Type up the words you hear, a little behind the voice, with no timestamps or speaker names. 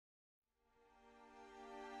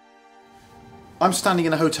I'm standing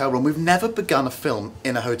in a hotel room. We've never begun a film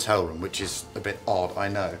in a hotel room, which is a bit odd, I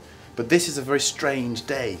know. But this is a very strange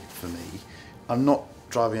day for me. I'm not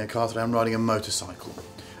driving a car today, I'm riding a motorcycle.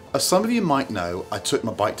 As some of you might know, I took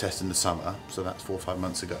my bike test in the summer, so that's 4 or 5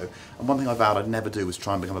 months ago. And one thing I vowed I'd never do was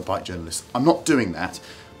try and become a bike journalist. I'm not doing that,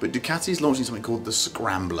 but Ducati's launching something called the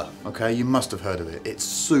Scrambler, okay? You must have heard of it. It's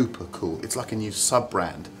super cool. It's like a new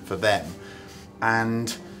sub-brand for them.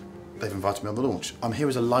 And they've invited me on the launch. I'm here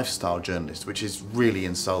as a lifestyle journalist, which is really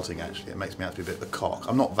insulting, actually. It makes me out to be a bit of a cock.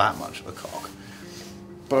 I'm not that much of a cock.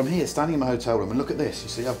 But I'm here, standing in my hotel room, and look at this. You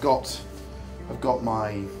see, I've got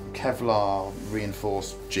my Kevlar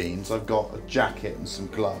reinforced jeans, I've got a jacket and some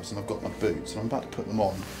gloves, and I've got my boots, and I'm about to put them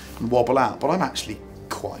on and wobble out. But I'm actually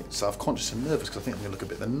quite self-conscious and nervous because I think I'm going to look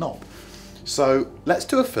a bit of a knob. So let's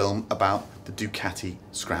do a film about the Ducati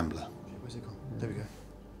Scrambler. Where's it gone? There we go.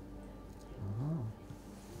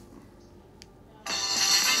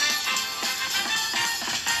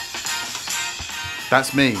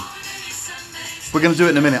 That's me. We're going to do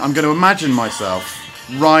it in a minute. I'm going to imagine myself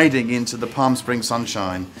riding into the Palm Springs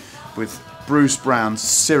sunshine with Bruce Brown's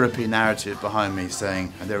syrupy narrative behind me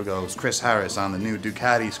saying, and there goes Chris Harris on the new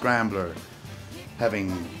Ducati Scrambler,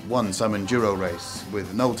 having won some enduro race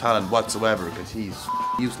with no talent whatsoever because he's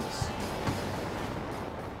useless.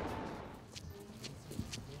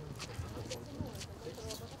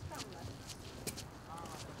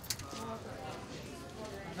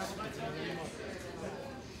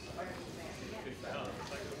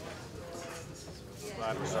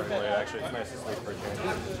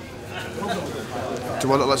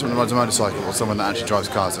 Do I look like someone that rides a motorcycle or someone that actually drives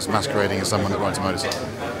cars that's masquerading as someone that rides a motorcycle?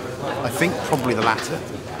 I think probably the latter.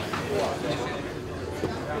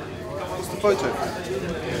 What's the photo?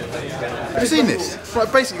 Have you seen this?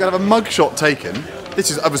 Right, basically you've got to have a mugshot taken. This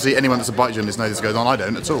is obviously anyone that's a bike journalist knows this goes on. I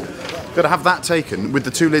don't at all. You've got to have that taken with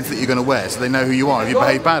the 2 lids that you're going to wear so they know who you are if you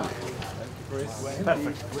behave badly.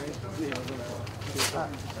 Perfect.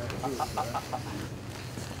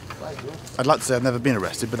 I'd like to say I've never been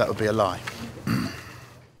arrested, but that would be a lie.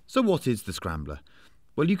 So what is the Scrambler?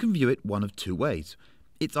 Well, you can view it one of 2 ways.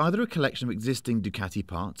 It's either a collection of existing Ducati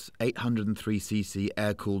parts, 803cc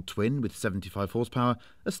air-cooled twin with 75 horsepower,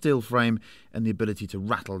 a steel frame and the ability to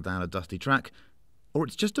rattle down a dusty track, or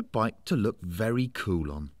it's just a bike to look very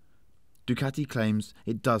cool on. Ducati claims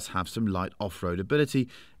it does have some light off-road ability,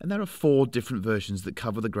 and there are 4 different versions that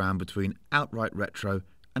cover the ground between outright retro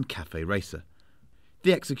and cafe racer.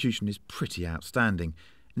 The execution is pretty outstanding,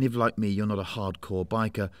 and if like me you're not a hardcore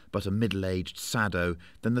biker but a middle-aged sado,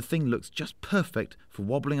 then the thing looks just perfect for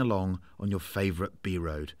wobbling along on your favourite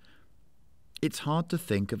B-road. It's hard to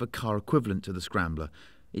think of a car equivalent to the Scrambler.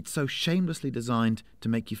 It's so shamelessly designed to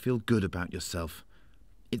make you feel good about yourself.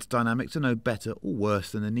 Its dynamics are no better or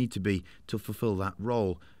worse than they need to be to fulfil that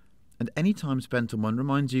role, and any time spent on one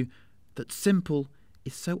reminds you that simple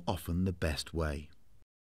is so often the best way.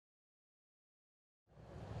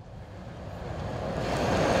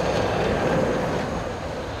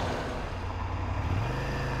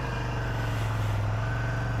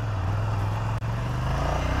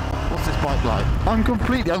 What's this bike like? I'm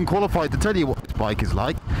completely unqualified to tell you what this bike is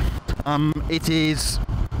like. It is...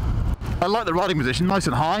 I like the riding position, nice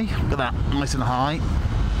and high. Look at that, nice and high.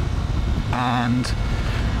 And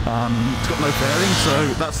it's got no fairing,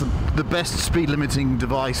 so that's the best speed limiting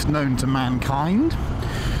device known to mankind.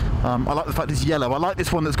 I like the fact it's yellow. I like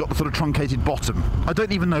this one that's got the sort of truncated bottom. I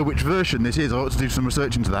don't even know which version this is. I ought to do some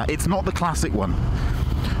research into that. It's not the classic one.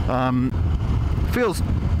 Feels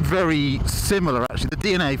very similar, actually. The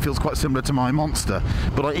DNA feels quite similar to my Monster,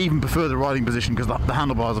 but I even prefer the riding position because the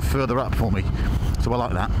handlebars are further up for me. So I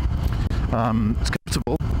like that. It's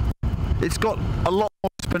comfortable. It's got a lot more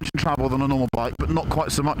suspension travel than a normal bike, but not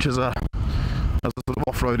quite so much as a sort of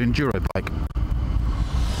off-road enduro bike.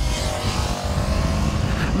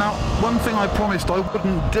 Now, one thing I promised I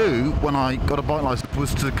wouldn't do when I got a bike license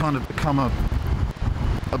was to kind of become a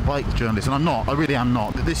bike journalist, and I'm not. I really am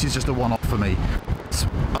not. This is just a one-off for me. It's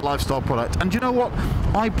a lifestyle product, and do you know what?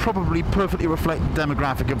 I probably perfectly reflect the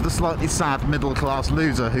demographic of the slightly sad middle-class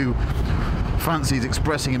loser who fancies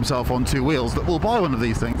expressing himself on 2 wheels that will buy one of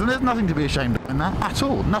these things, and there's nothing to be ashamed of in that at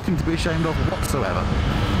all. Nothing to be ashamed of whatsoever.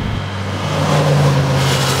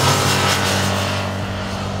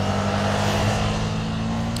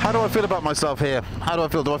 How do I feel about myself here? How do I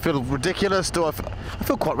feel? Do I feel ridiculous? I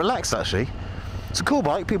feel quite relaxed, actually. It's a cool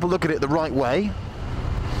bike. People look at it the right way.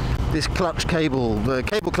 This clutch cable, the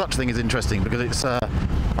cable clutch thing is interesting because it's.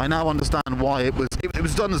 I now understand why it was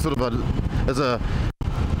done as sort of a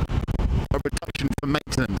reduction for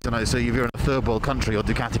maintenance, you know, so if you're in a third world country or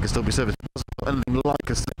Ducati can still be serviced. It doesn't look anything like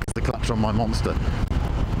as thick as the clutch on my Monster.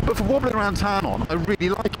 But for wobbling around town on, I really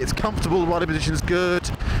like it. It's comfortable, the riding position's good.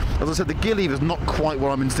 As I said, the gear lever's not quite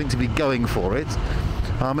where I'm instinctively going for it.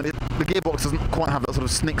 The gearbox doesn't quite have that sort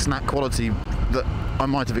of snick-snack quality that I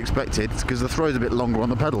might have expected, because the throw's a bit longer on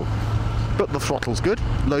the pedal. But the throttle's good,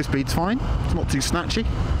 low speed's fine, it's not too snatchy.